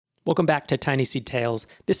Welcome back to TinySeed Tales.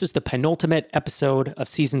 This is the penultimate episode of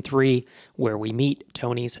Season 3, where we meet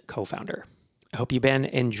Tony's co-founder. I hope you've been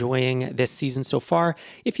enjoying this season so far.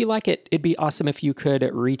 If you like it, it'd be awesome if you could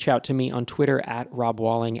reach out to me on Twitter at Rob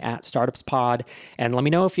Walling at StartupsPod, and let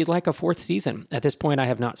me know if you'd like a fourth season. At this point, I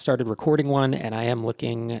have not started recording one, and I am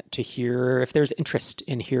looking to hear if there's interest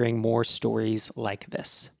in hearing more stories like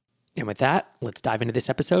this. And with that, let's dive into this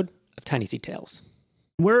episode of TinySeed Tales.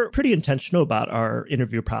 We're pretty intentional about our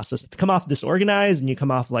interview process. If you come off disorganized and you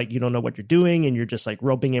come off like you don't know what you're doing and you're just like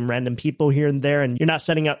roping in random people here and there and you're not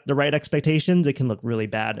setting up the right expectations, it can look really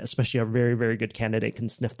bad, especially a very, very good candidate can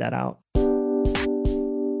sniff that out.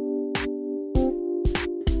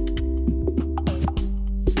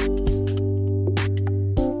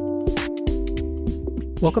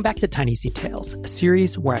 Welcome back to TinySeed Tales, a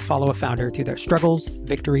series where I follow a founder through their struggles,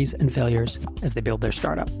 victories, and failures as they build their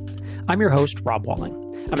startup. I'm your host, Rob Walling.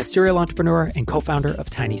 I'm a serial entrepreneur and co-founder of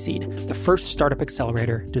TinySeed, the first startup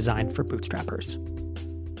accelerator designed for bootstrappers.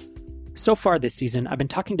 So far this season, I've been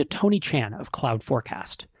talking to Tony Chan of Cloud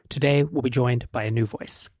Forecast. Today, we'll be joined by a new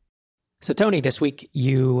voice. So Tony, this week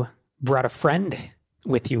you brought a friend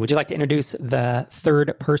with you. Would you like to introduce the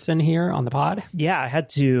third person here on the pod? Yeah, I had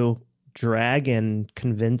to drag and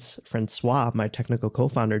convince Francois, my technical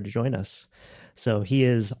co-founder, to join us. So he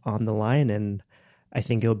is on the line, and I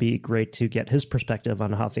think it'll be great to get his perspective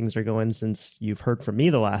on how things are going since you've heard from me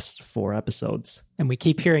the last 4 episodes. And we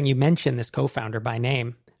keep hearing you mention this co-founder by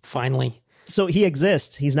name, finally. So he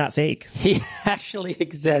exists. He's not fake. He actually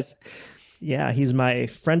exists. Yeah, he's my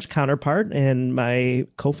French counterpart and my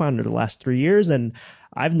co-founder the last 3 years. And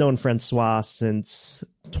I've known Francois since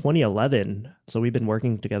 2011. So we've been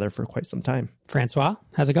working together for quite some time. Francois,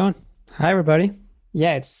 how's it going? Hi, everybody.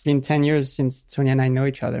 Yeah, it's been 10 years since Tony and I know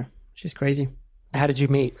each other, which is crazy. How did you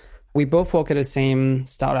meet? We both work at the same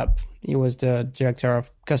startup. He was the director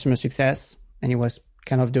of customer success, and he was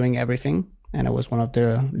kind of doing everything. And I was one of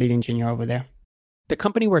the lead engineer over there. The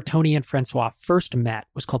company where Tony and Francois first met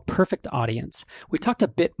was called Perfect Audience. We talked a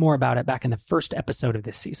bit more about it back in the first episode of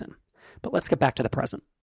this season. But let's get back to the present.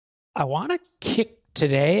 I want to kick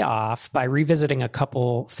today off by revisiting a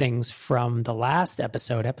couple things from the last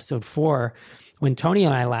episode, episode 4. When Tony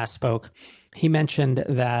and I last spoke, he mentioned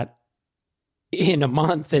that in a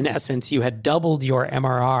month, in essence, you had doubled your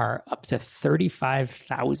MRR up to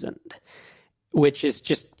 35,000, which is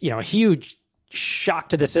just, a huge shock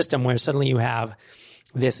to the system where suddenly you have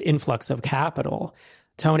this influx of capital.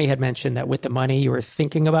 Tony had mentioned that with the money, you were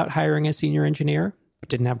thinking about hiring a senior engineer, but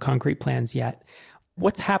didn't have concrete plans yet.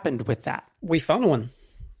 What's happened with that? We found one.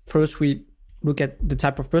 First, we look at the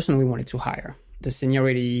type of person we wanted to hire, the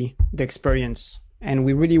seniority, the experience, and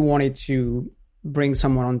we really wanted to bring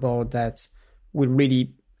someone on board that would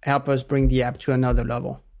really help us bring the app to another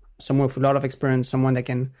level. Someone with a lot of experience, someone that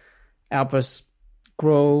can help us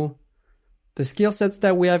grow the skill sets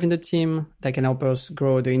that we have in the team, that can help us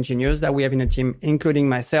grow the engineers that we have in the team, including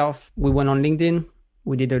myself. We went on LinkedIn.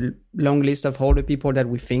 We did a long list of all the people that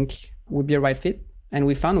we think would be a right fit. And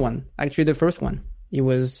we found one, actually the first one. It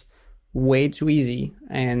was way too easy.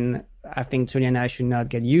 And I think Tony and I should not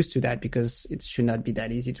get used to that because it should not be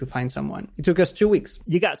that easy to find someone. It took us 2 weeks.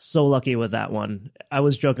 You got so lucky with that one. I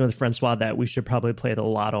was joking with Francois that we should probably play the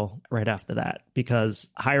lotto right after that, because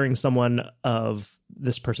hiring someone of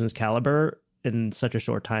this person's caliber in such a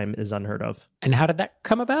short time is unheard of. And how did that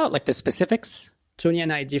come about? Like the specifics? Tony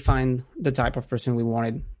and I defined the type of person we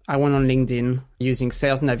wanted. I went on LinkedIn using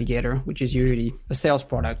Sales Navigator, which is usually a sales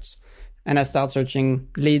product. And I started searching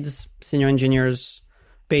leads, senior engineers,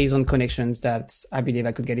 based on connections that I believe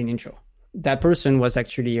I could get in intro. That person was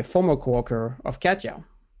actually a former coworker of Katya.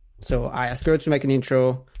 So I asked her to make an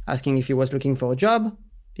intro, asking if he was looking for a job.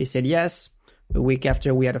 He said yes. A week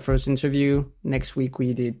after, we had a first interview. Next week,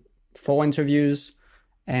 we did 4 interviews.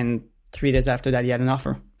 And 3 days after that, he had an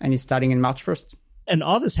offer. And he's starting in March 1st. And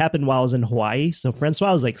all this happened while I was in Hawaii. So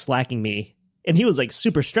Francois was like slacking me. And he was like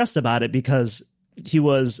super stressed about it because he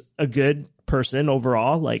was a good person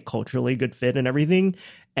overall, like culturally good fit and everything.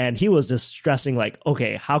 And he was just stressing like,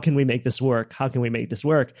 okay, how can we make this work? How can we make this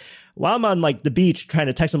work? While I'm on like the beach trying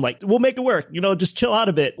to text him like, we'll make it work, just chill out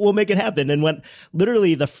a bit. We'll make it happen. And when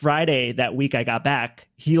literally the Friday that week I got back,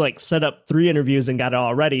 he like set up 3 interviews and got it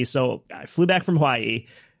all ready. So I flew back from Hawaii,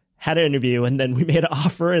 had an interview, and then we made an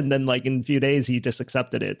offer. And then like in a few days, he just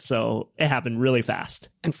accepted it. So it happened really fast.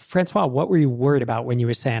 And Francois, what were you worried about when you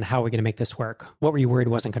were saying, how are we going to make this work? What were you worried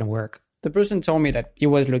wasn't going to work? The person told me that he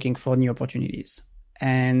was looking for new opportunities.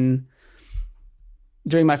 And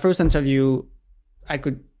during my first interview, I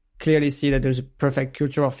could clearly see that there's a perfect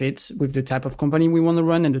cultural fit with the type of company we want to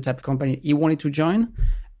run and the type of company he wanted to join.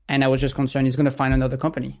 And I was just concerned he's going to find another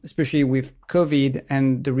company, especially with COVID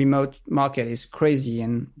and the remote market is crazy.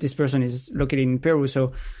 And this person is located in Peru.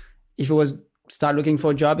 So if he was start looking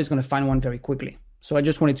for a job, he's going to find one very quickly. So I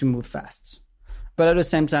just wanted to move fast. But at the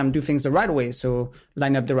same time, do things the right way. So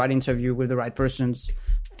line up the right interview with the right persons,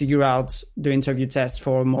 figure out the interview test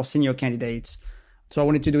for more senior candidates. So I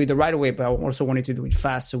wanted to do it the right way, but I also wanted to do it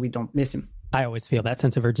fast so we don't miss him. I always feel that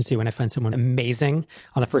sense of urgency when I find someone amazing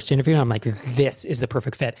on the first interview. And I'm like, this is the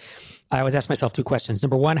perfect fit. I always ask myself 2 questions.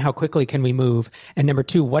 Number 1, how quickly can we move? And number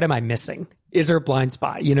 2, what am I missing? Is there a blind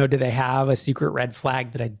spot? Do they have a secret red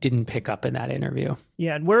flag that I didn't pick up in that interview?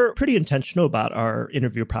 Yeah, and we're pretty intentional about our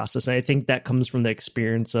interview process. And I think that comes from the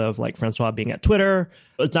experience of like Francois being at Twitter.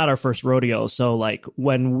 It's not our first rodeo. So like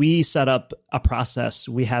when we set up a process,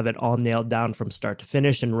 we have it all nailed down from start to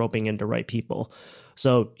finish and roping in the right people.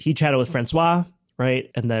 So he chatted with Francois, right?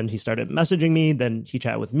 And then he started messaging me. Then he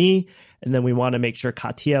chatted with me. And then we want to make sure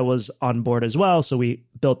Katia was on board as well. So we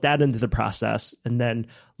built that into the process and then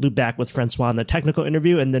looped back with Francois in the technical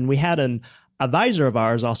interview. And then we had an advisor of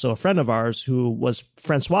ours, also a friend of ours, who was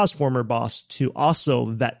Francois's former boss, to also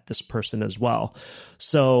vet this person as well.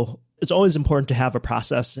 So it's always important to have a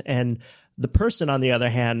process. And the person, on the other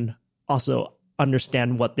hand, also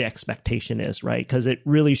understand what the expectation is, right? Because it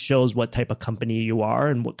really shows what type of company you are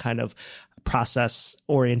and what kind of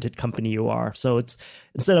process-oriented company you are. So it's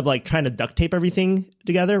instead of like trying to duct tape everything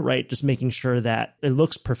together, right? Just making sure that it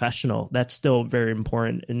looks professional. That's still very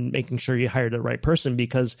important, and making sure you hire the right person,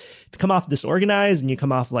 because if you come off disorganized and you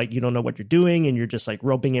come off like you don't know what you're doing and you're just like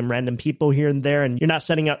roping in random people here and there and you're not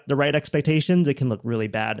setting up the right expectations, it can look really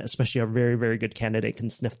bad, especially a very, very good candidate can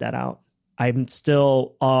sniff that out. I'm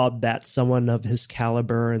still awed that someone of his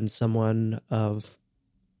caliber and someone of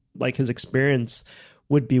like his experience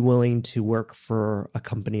would be willing to work for a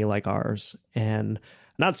company like ours. And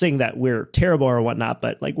I'm not saying that we're terrible or whatnot,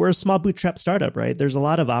 but like we're a small bootstrap startup, right? There's a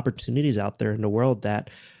lot of opportunities out there in the world that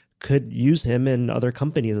could use him in other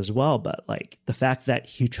companies as well. But like the fact that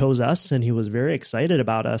he chose us and he was very excited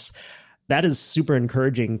about us, that is super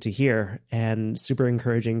encouraging to hear, and super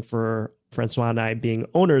encouraging for Francois and I being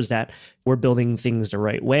owners, that we're building things the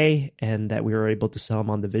right way and that we were able to sell him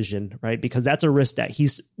on the vision, right? Because that's a risk that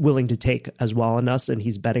he's willing to take as well on us, and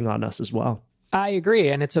he's betting on us as well. I agree.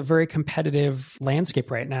 And it's a very competitive landscape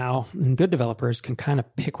right now. And good developers can kind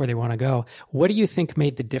of pick where they want to go. What do you think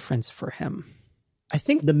made the difference for him? I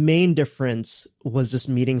think the main difference was just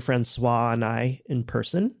meeting Francois and I in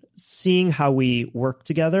person, seeing how we work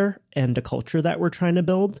together and the culture that we're trying to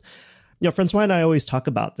build. Francois and I always talk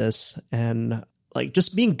about this, and like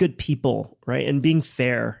just being good people, right? And being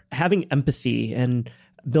fair, having empathy and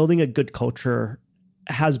building a good culture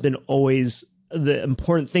has been always the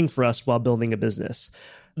important thing for us while building a business.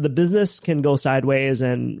 The business can go sideways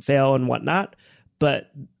and fail and whatnot,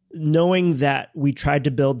 but knowing that we tried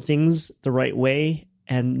to build things the right way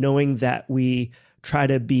and knowing that we try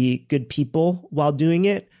to be good people while doing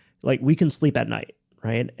it, like we can sleep at night,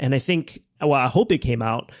 right? And I think, well, I hope it came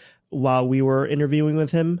out while we were interviewing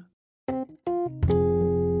with him.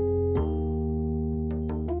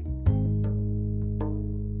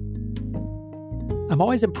 I'm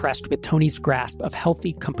always impressed with Tony's grasp of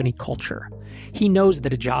healthy company culture. He knows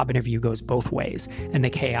that a job interview goes both ways, and the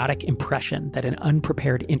chaotic impression that an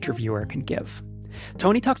unprepared interviewer can give.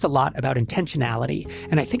 Tony talks a lot about intentionality,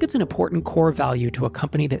 and I think it's an important core value to a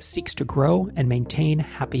company that seeks to grow and maintain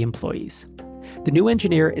happy employees. The new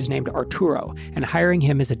engineer is named Arturo, and hiring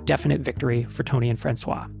him is a definite victory for Tony and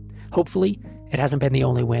Francois. Hopefully, it hasn't been the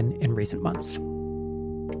only win in recent months.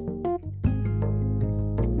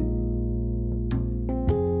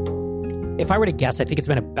 If I were to guess, I think it's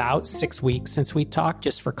been about 6 weeks since we talked,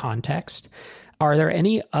 just for context. Are there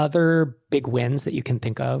any other big wins that you can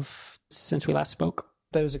think of since we last spoke?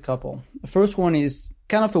 There's a couple. The first one is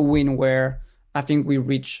kind of a win where I think we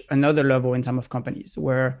reach another level in terms of companies,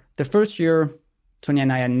 where the first year, Tony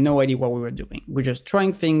and I had no idea what we were doing. We're just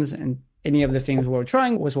trying things, and any of the things we were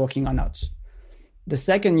trying was working or not. The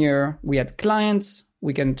second year, we had clients.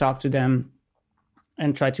 We can talk to them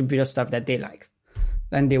and try to build stuff that they liked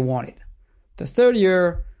and they wanted. The third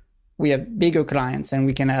year, we have bigger clients and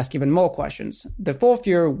we can ask even more questions. The fourth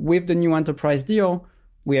year, with the new enterprise deal,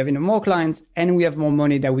 we have even more clients and we have more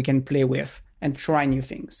money that we can play with and try new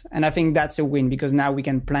things. And I think that's a win, because now we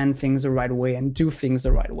can plan things the right way and do things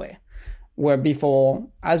the right way. Where before,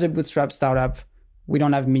 as a bootstrap startup, we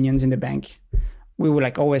don't have millions in the bank. We would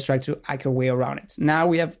like always try to hack our way around it. Now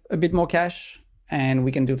we have a bit more cash and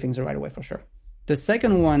we can do things the right way for sure. The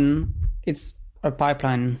second one, it's our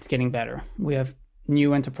pipeline is getting better. We have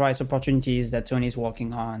new enterprise opportunities that Tony is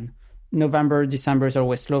working on. November, December is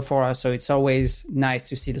always slow for us. So it's always nice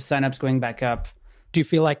to see the signups going back up. Do you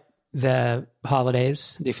feel like the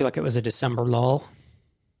holidays, do you feel like it was a December lull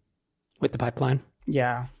with the pipeline?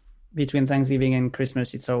 Yeah. Between Thanksgiving and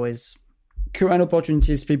Christmas, it's always current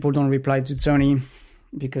opportunities. People don't reply to Tony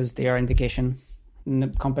because they are on vacation. And the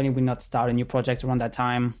company will not start a new project around that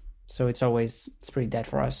time. So it's pretty dead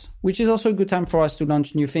for us, which is also a good time for us to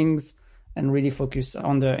launch new things and really focus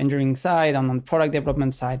on the engineering side and on the product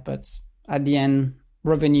development side. But at the end,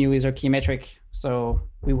 revenue is our key metric. So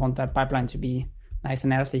we want that pipeline to be nice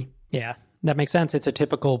and healthy. Yeah, that makes sense. It's a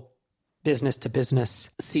typical business to business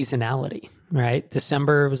seasonality, right?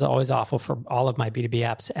 December was always awful for all of my B2B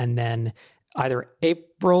apps. And then either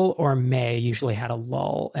April or May usually had a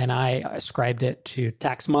lull. And I ascribed it to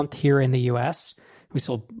tax month here in the US. We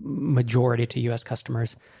sold majority to US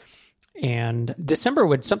customers. And December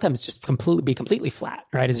would sometimes just be completely flat,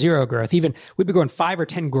 right? A zero growth. Even we'd be growing 5 or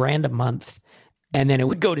 10 grand a month, and then it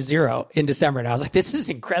would go to zero in December. And I was like, this is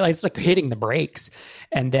incredible. It's like hitting the brakes.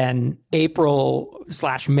 And then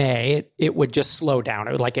April/May, it would just slow down.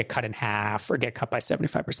 It would like get cut in half or get cut by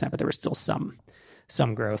 75%, but there was still some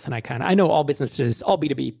growth. And I know all businesses, all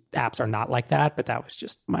B2B apps are not like that, but that was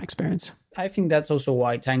just my experience. I think that's also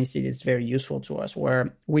why TinySeed is very useful to us,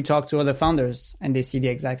 where we talk to other founders and they see the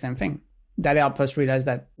exact same thing. That helps us realize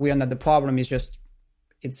that we are not the problem. It's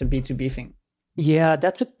a B2B thing. Yeah,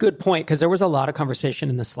 that's a good point, because there was a lot of conversation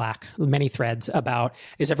in the Slack, many threads about,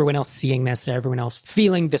 is everyone else seeing this? Is everyone else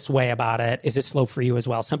feeling this way about it? Is it slow for you as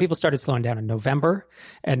well? Some people started slowing down in November,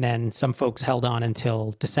 and then some folks held on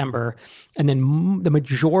until December. And then the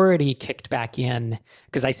majority kicked back in,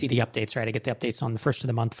 because I see the updates, right? I get the updates on the first of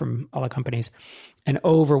the month from all the companies. And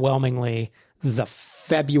overwhelmingly, the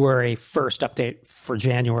February 1st update for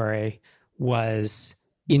January was,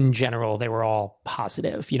 in general, they were all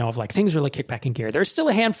positive, of like things really kick back in gear. There's still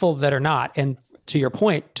a handful that are not. And to your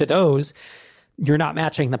point, to those, you're not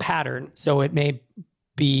matching the pattern. So it may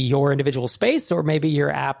be your individual space, or maybe your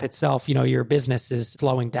app itself, your business is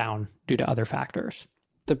slowing down due to other factors.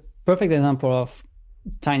 The perfect example of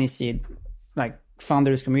TinySeed, like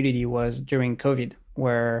founders community, was during COVID,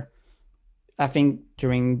 where I think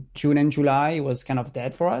during June and July, it was kind of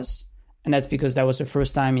dead for us. And that's because that was the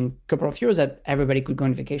first time in a couple of years that everybody could go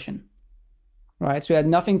on vacation, right? So it had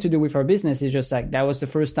nothing to do with our business. It's just like that was the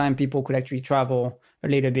first time people could actually travel a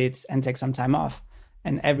little bit and take some time off.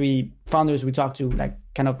 And every founders we talk to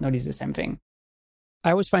kind of notice the same thing.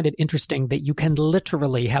 I always find it interesting that you can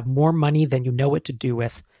literally have more money than you know what to do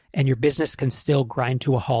with, and your business can still grind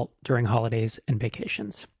to a halt during holidays and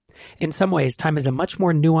vacations. In some ways, time is a much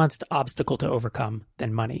more nuanced obstacle to overcome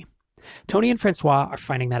than money. Tony and Francois are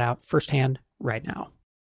finding that out firsthand right now.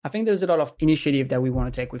 I think there's a lot of initiative that we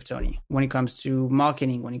want to take with Tony when it comes to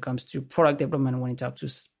marketing, when it comes to product development, when it comes to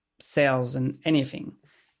sales and anything.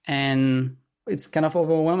 And it's kind of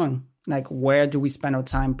overwhelming. Like, where do we spend our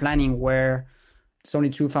time planning? Where it's only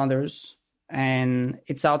 2 founders, and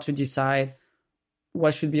it's hard to decide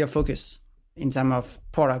what should be our focus in terms of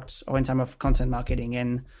product or in terms of content marketing.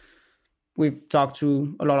 And we've talked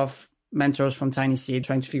to a lot of mentors from TinySeed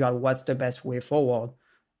trying to figure out what's the best way forward,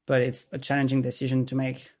 but it's a challenging decision to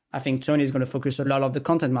make. I think Tony is going to focus a lot of the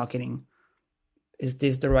content marketing. Is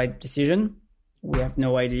this the right decision? We have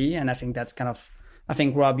no idea. And I think that's I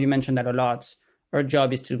think, Rob, you mentioned that a lot. Our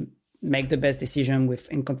job is to make the best decision with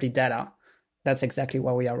incomplete data. That's exactly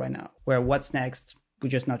where we are right now, where what's next, we're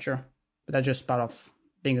just not sure. But that's just part of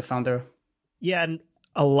being a founder. Yeah, and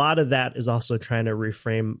a lot of that is also trying to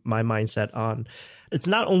reframe my mindset on, it's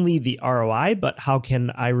not only the ROI, but how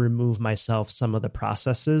can I remove myself some of the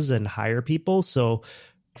processes and hire people? So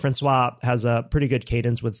Francois has a pretty good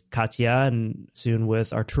cadence with Katya and soon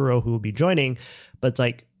with Arturo, who will be joining. But it's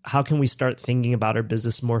like, how can we start thinking about our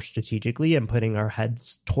business more strategically and putting our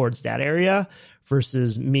heads towards that area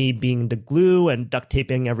versus me being the glue and duct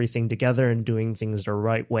taping everything together and doing things the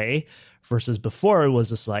right way, versus before it was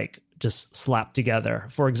just slapped together.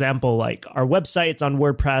 For example, like our website's on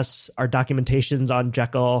WordPress, our documentation's on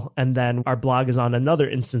Jekyll, and then our blog is on another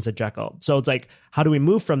instance of Jekyll. So it's like, how do we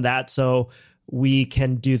move from that so we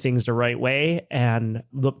can do things the right way and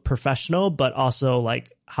look professional, but also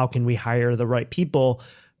like, how can we hire the right people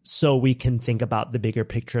so we can think about the bigger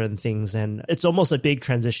picture and things? And it's almost a big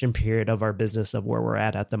transition period of our business of where we're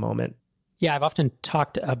at the moment. Yeah, I've often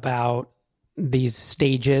talked about these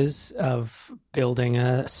stages of building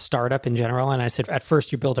a startup in general. And I said, at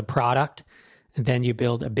first you build a product, and then you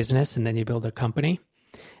build a business, and then you build a company.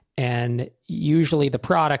 And usually the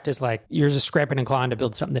product is like, you're just scraping and clawing to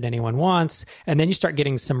build something that anyone wants. And then you start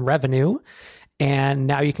getting some revenue, and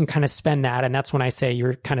now you can kind of spend that. And that's when I say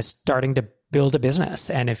you're kind of starting to build a business.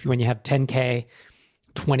 And when you have 10K,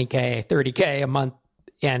 20K, 30K a month,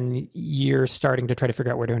 and you're starting to try to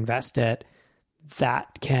figure out where to invest it,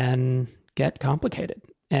 that can get complicated.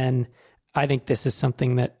 And I think this is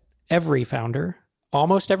something that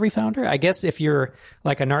almost every founder, I guess if you're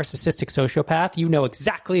like a narcissistic sociopath, you know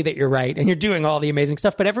exactly that you're right and you're doing all the amazing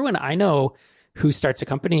stuff. But everyone I know who starts a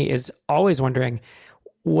company is always wondering,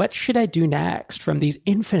 what should I do next from these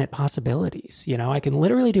infinite possibilities? I can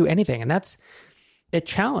literally do anything. And that's a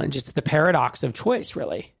challenge. It's the paradox of choice,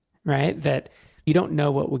 really, right? That you don't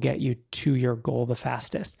know what will get you to your goal the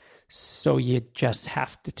fastest. So you just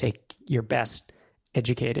have to take your best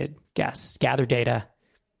educated guess, gather data,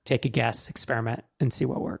 take a guess, experiment, and see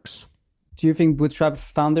what works. Do you think bootstrap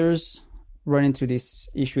founders run into this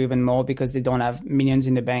issue even more because they don't have millions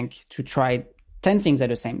in the bank to try 10 things at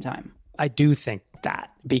the same time? I do think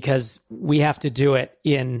that, because we have to do it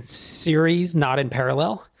in series, not in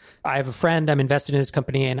parallel. I have a friend, I'm invested in his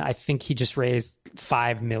company, and I think he just raised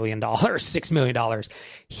 $5 million, $6 million.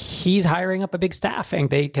 He's hiring up a big staff, and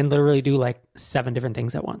they can literally do like 7 different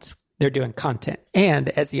things at once. They're doing content and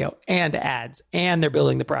SEO and ads, and they're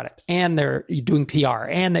building the product, and they're doing PR,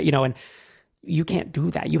 and and you can't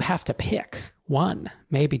do that. You have to pick one,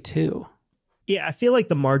 maybe 2. Yeah, I feel like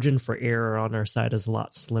the margin for error on our side is a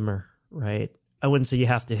lot slimmer, right? I wouldn't say you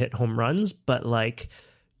have to hit home runs, but like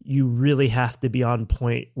you really have to be on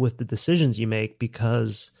point with the decisions you make,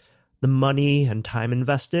 because the money and time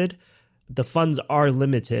invested, the funds are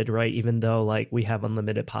limited, right? Even though like we have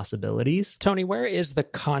unlimited possibilities. Tony, where is the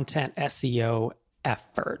content SEO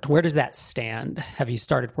effort? Where does that stand? Have you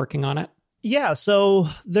started working on it? Yeah, so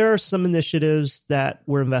there are some initiatives that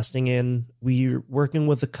we're investing in. We're working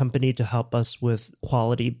with a company to help us with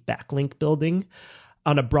quality backlink building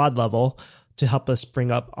on a broad level to help us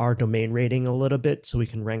bring up our domain rating a little bit so we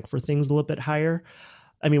can rank for things a little bit higher.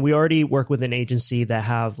 I mean, we already work with an agency that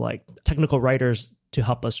have like technical writers to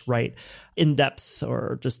help us write in-depth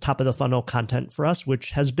or just top of the funnel content for us,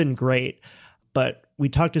 which has been great. But we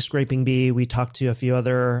talked to Scraping Bee, we talked to a few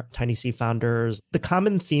other TinySeed founders. The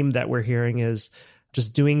common theme that we're hearing is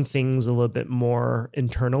just doing things a little bit more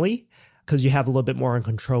internally, because you have a little bit more in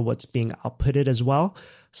control what's being outputted as well.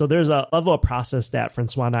 So there's a level of process that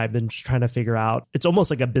Francois and I have been trying to figure out. It's almost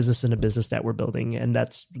like a business in a business that we're building. And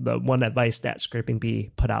that's the one advice that Scraping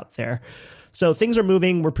Bee put out there. So things are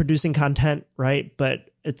moving, we're producing content, right?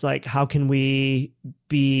 But it's like, how can we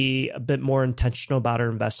be a bit more intentional about our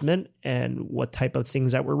investment and what type of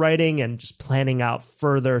things that we're writing, and just planning out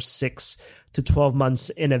further 6 to 12 months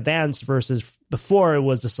in advance versus before it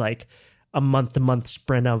was just like a month-to-month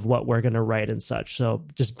sprint of what we're going to write and such. So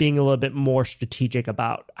just being a little bit more strategic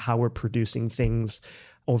about how we're producing things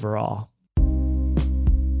overall.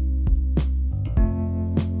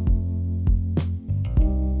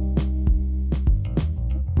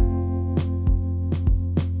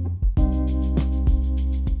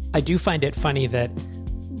 I do find it funny that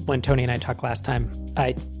when Tony and I talked last time,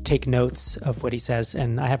 I take notes of what he says,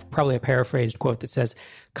 and I have probably a paraphrased quote that says,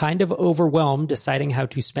 kind of overwhelmed deciding how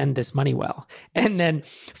to spend this money well. And then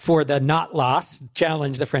for the not loss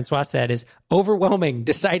challenge that Francois said is overwhelming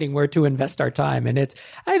deciding where to invest our time. And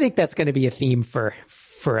I think that's going to be a theme for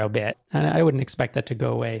a bit. And I wouldn't expect that to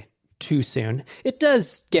go away too soon. It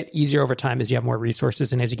does get easier over time as you have more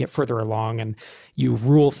resources and as you get further along and you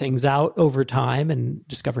rule things out over time and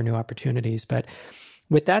discover new opportunities. But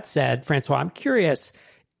with that said, Francois, I'm curious,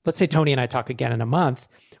 let's say Tony and I talk again in a month.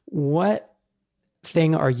 What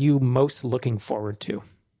thing are you most looking forward to?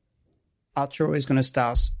 Outro is going to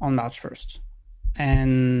start on March 1st.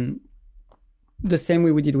 And the same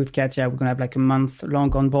way we did with Katya, we're going to have like a month-long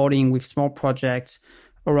onboarding with small projects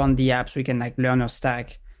around the app so we can like learn our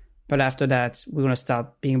stack. But after that, we're going to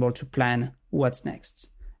start being able to plan what's next.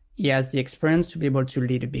 He has the experience to be able to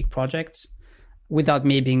lead a big project without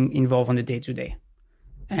me being involved on the day-to-day.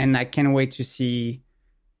 And I can't wait to see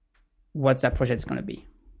what that project's going to be.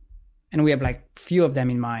 And we have like few of them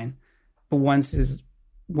in mind. But when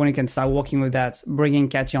you can start working with that, bringing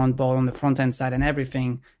Katya on board on the front-end side and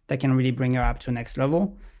everything, that can really bring her up to the next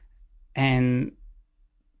level and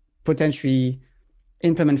potentially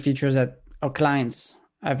implement features that our clients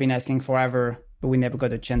have been asking forever, but we never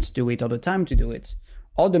got a chance to do it or the time to do it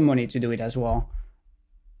or the money to do it as well,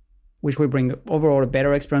 which will bring overall a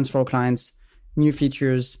better experience for our clients, new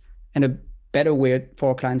features, and a better way for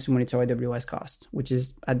our clients to monitor AWS cost, which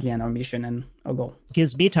is at the end our mission and our goal.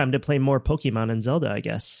 Gives me time to play more Pokemon and Zelda, I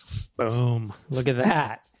guess. Boom. Look at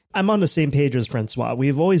that. I'm on the same page as Francois.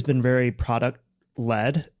 We've always been very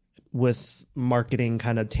product-led with marketing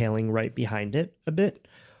kind of tailing right behind it a bit.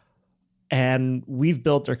 And we've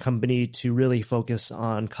built our company to really focus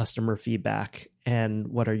on customer feedback and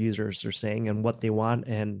what our users are saying and what they want.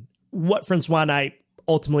 And what Francois and I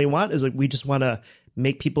ultimately want is like, we just want to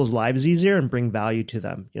make people's lives easier and bring value to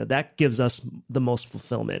them. That gives us the most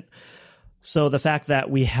fulfillment. So the fact that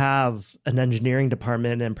we have an engineering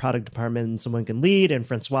department and product department and someone can lead and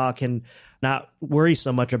Francois can not worry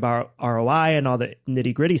so much about ROI and all the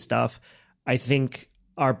nitty gritty stuff, I think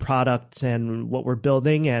our products and what we're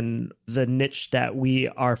building and the niche that we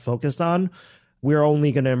are focused on, we're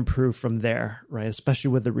only going to improve from there, right? Especially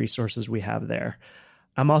with the resources we have there.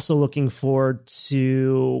 I'm also looking forward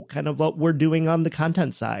to kind of what we're doing on the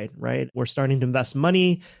content side, right? We're starting to invest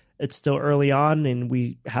money. It's still early on and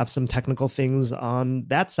we have some technical things on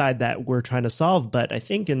that side that we're trying to solve. But I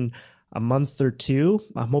think in a month or two,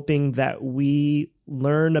 I'm hoping that we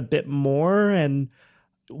learn a bit more. And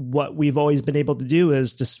what we've always been able to do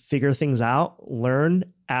is just figure things out, learn,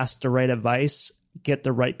 ask the right advice, get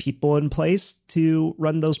the right people in place to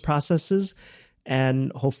run those processes,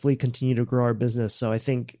 and hopefully continue to grow our business. So I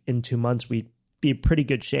think in 2 months, we'd be in pretty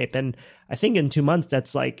good shape. And I think in 2 months,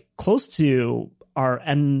 that's like close to our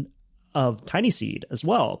end of TinySeed as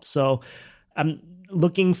well. So I'm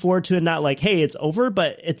looking forward to it, not like, hey, it's over,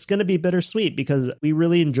 but it's going to be bittersweet because we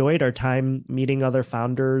really enjoyed our time meeting other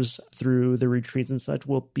founders through the retreats and such.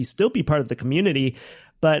 We'll still be part of the community,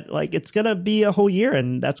 but like it's going to be a whole year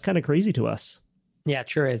and that's kind of crazy to us. Yeah, it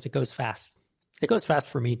sure is. It goes fast. It goes fast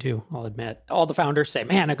for me too, I'll admit. All the founders say,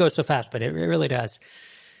 man, it goes so fast, but it really does.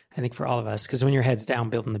 I think for all of us, because when your head's down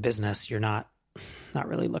building the business, you're not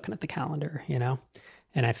really looking at the calendar,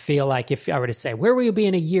 And I feel like if I were to say, where will you be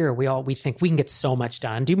in a year? We think we can get so much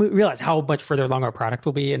done. Do you realize how much further along our product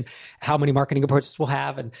will be and how many marketing approaches we'll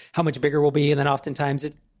have and how much bigger we'll be? And then oftentimes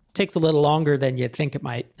it takes a little longer than you'd think it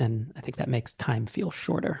might. And I think that makes time feel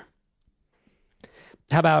shorter.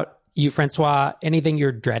 How about you, Francois? Anything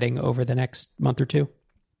you're dreading over the next month or two?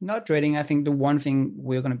 Not dreading. I think the one thing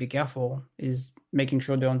we're going to be careful is making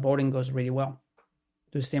sure the onboarding goes really well.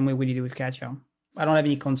 The same way we did it with Katya. I don't have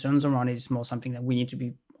any concerns around it. It's more something that we need to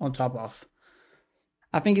be on top of.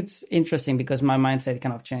 I think it's interesting because my mindset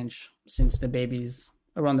kind of changed since the baby's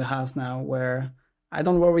around the house now, where I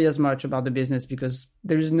don't worry as much about the business because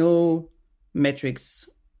there's no metrics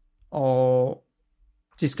or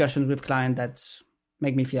discussions with clients that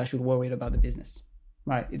make me feel I should worry about the business.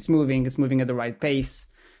 Right? It's moving at the right pace.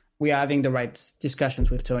 We are having the right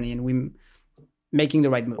discussions with Tony and we're making the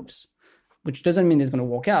right moves, which doesn't mean it's going to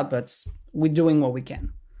work out, but we're doing what we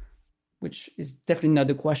can, which is definitely not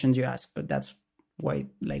the questions you ask, but that's what it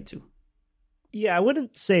led to. Yeah, I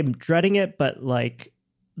wouldn't say I'm dreading it, but like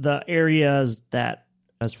the areas that,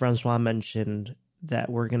 as Francois mentioned, that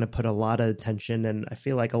we're going to put a lot of attention and I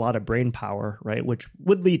feel like a lot of brain power, right? Which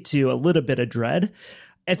would lead to a little bit of dread.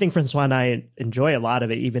 I think Francois and I enjoy a lot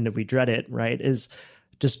of it, even if we dread it, right? Is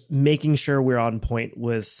just making sure we're on point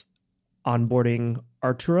with onboarding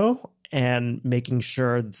Arturo and making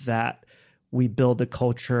sure that we build a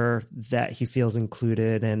culture that he feels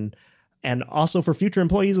included and also for future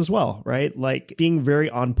employees as well, right? Like being very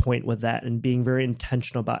on point with that and being very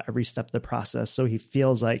intentional about every step of the process. So he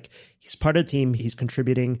feels like he's part of the team, he's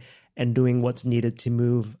contributing and doing what's needed to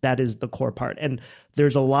move. That is the core part. And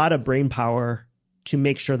there's a lot of brain power to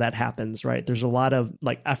make sure that happens, right? There's a lot of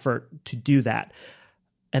like effort to do that.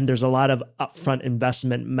 And there's a lot of upfront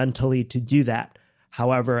investment mentally to do that.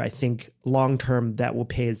 However, I think long-term that will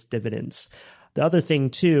pay its dividends. The other thing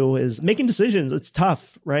too is making decisions. It's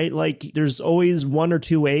tough, right? Like there's always 1 or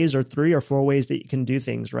 2 ways or 3 or 4 ways that you can do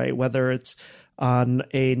things, right? Whether it's on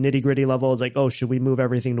a nitty-gritty level, it's like, oh, should we move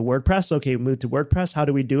everything to WordPress? Okay, move to WordPress. How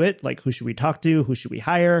do we do it? Like who should we talk to? Who should we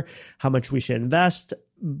hire? How much we should invest?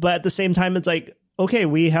 But at the same time, it's like, okay,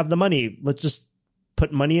 we have the money. Let's just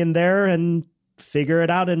put money in there and figure it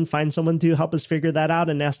out and find someone to help us figure that out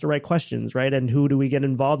and ask the right questions, right? And who do we get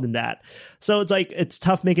involved in that? So it's like, it's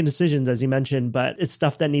tough making decisions, as you mentioned, but it's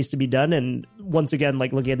stuff that needs to be done. And once again,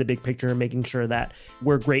 like looking at the big picture and making sure that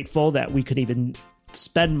we're grateful that we could even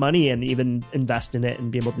spend money and even invest in it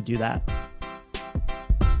and be able to do that.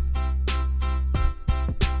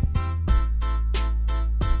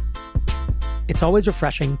 It's always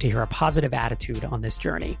refreshing to hear a positive attitude on this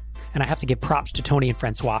journey. And I have to give props to Tony and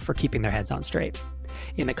Francois for keeping their heads on straight.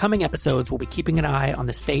 In the coming episodes, we'll be keeping an eye on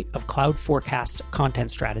the state of Cloud Forecast's content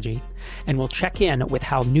strategy, and we'll check in with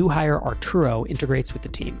how new hire Arturo integrates with the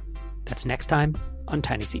team. That's next time on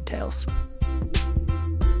TinySeed Tales.